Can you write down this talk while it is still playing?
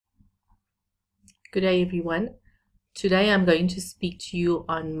Good day, everyone. Today I'm going to speak to you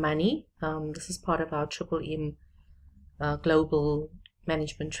on money. This is part of our Triple M Global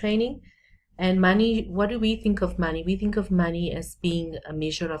Management Training. And money, what do we think of money? We think of money as being a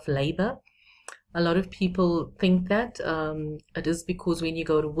measure of labor. A lot of people think that it is because when you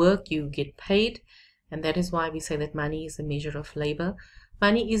go to work, you get paid. And that is why we say that money is a measure of labor.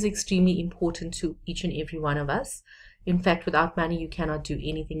 Money is extremely important to each and every one of us. In fact, without money, you cannot do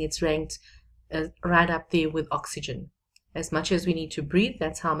anything. It's ranked right up there with oxygen. As much as we need to breathe,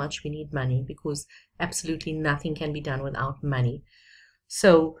 that's how much we need money, because absolutely nothing can be done without money.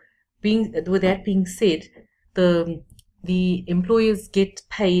 So with that being said, the employers get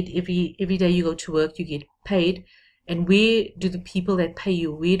paid every day you go to work, you get paid. And where do the people that pay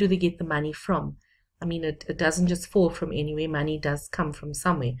you, where do they get the money from? I mean, it doesn't just fall from anywhere. Money does come from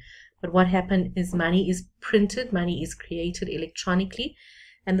somewhere. But what happened is money is printed, money is created electronically.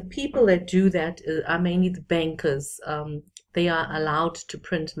 And the people that do that are mainly the bankers. They are allowed to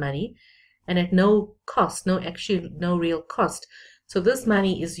print money, and at no cost, no real cost. So this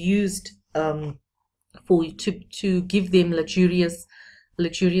money is used to give them luxurious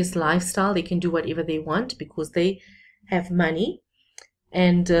lifestyle. They can do whatever they want because they have money,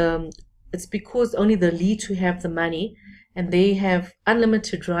 and it's because only the elite who have the money, and they have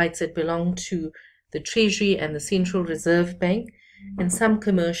unlimited rights that belong to the Treasury and the Central Reserve Bank, and some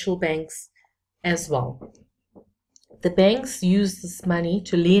commercial banks as well. The banks use this money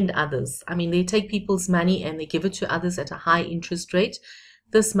to lend others. I mean, they take people's money and they give it to others at a high interest rate.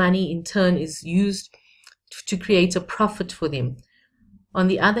 This money in turn is used to create a profit for them. On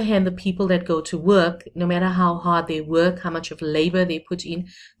the other hand, the people that go to work, no matter how hard they work, how much of labor they put in,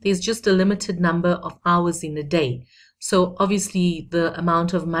 there's just a limited number of hours in a day. So obviously the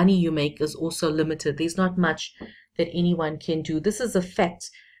amount of money you make is also limited. There's not much that anyone can do. This is a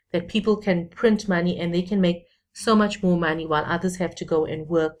fact, that people can print money and they can make so much more money while others have to go and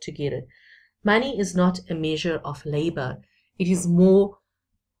work to get it. Money is not a measure of labor. It is more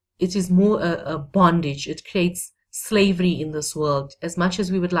a bondage. It creates slavery in this world. As much as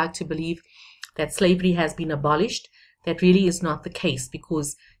we would like to believe that slavery has been abolished, that really is not the case,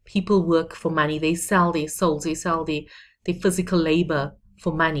 because people work for money. They sell their souls, they sell their physical labor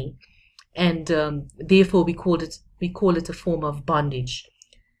for money. And therefore we call it a form of bondage.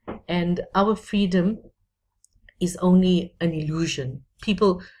 And our freedom is only an illusion.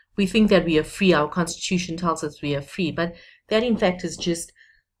 We think that we are free. Our constitution tells us we are free, but that in fact is just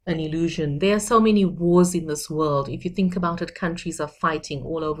an illusion. There are so many wars in this world. If you think about it, countries are fighting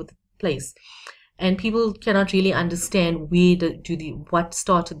all over the place, and people cannot really understand what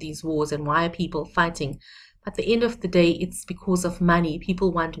started these wars and why are people fighting. At the end of the day, it's because of money.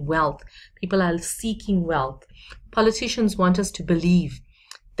 People want wealth. People are seeking wealth. Politicians want us to believe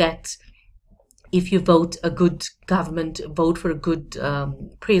that if you vote a good government, vote for a good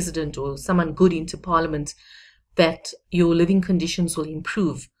president or someone good into parliament, that your living conditions will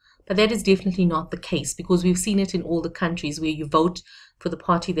improve. But that is definitely not the case, because we've seen it in all the countries where you vote for the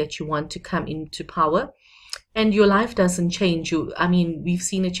party that you want to come into power, and your life doesn't change. We've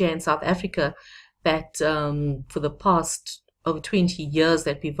seen it here in South Africa, that for the past over 20 years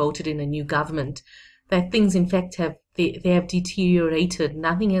that we voted in a new government, that things in fact have deteriorated.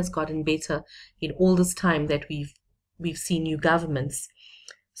 Nothing has gotten better in all this time that we've seen new governments.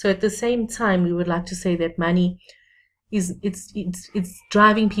 So at the same time, we would like to say that money it's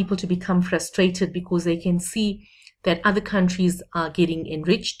driving people to become frustrated, because they can see that other countries are getting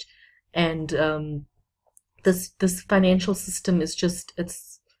enriched, and this financial system is just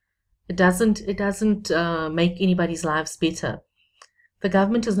it doesn't make anybody's lives better. The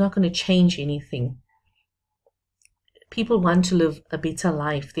government is not going to change anything. People want to live a better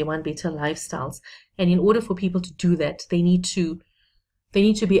life. They want better lifestyles, and in order for people to do that, they need to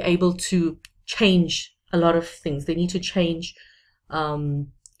be able to change a lot of things. They need to change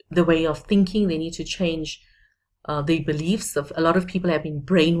the way of thinking. They need to change their beliefs. A lot of people have been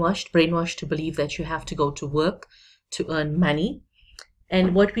brainwashed to believe that you have to go to work to earn money.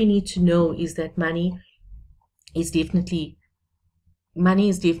 And what we need to know is that money is definitely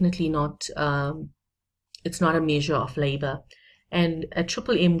not, it's not a measure of labor. And at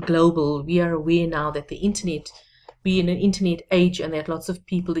Triple M Global, we are aware now that we're in an internet age, and that lots of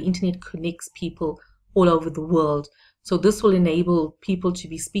people, the internet connects people all over the world. So this will enable people to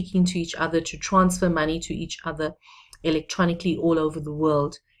be speaking to each other, to transfer money to each other electronically all over the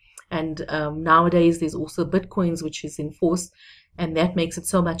world. And nowadays there's also Bitcoins, which is in force, and that makes it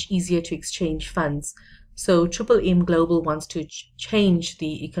so much easier to exchange funds. So Triple M Global wants to change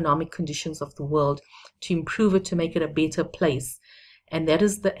the economic conditions of the world, to improve it, to make it a better place. And that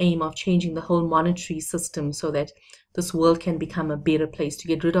is the aim of changing the whole monetary system, so that this world can become a better place, to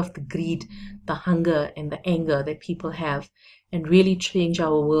get rid of the greed, the hunger, and the anger that people have, and really change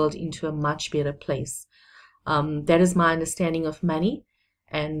our world into a much better place. That is my understanding of money,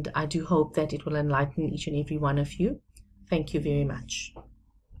 and I do hope that it will enlighten each and every one of you. Thank you very much.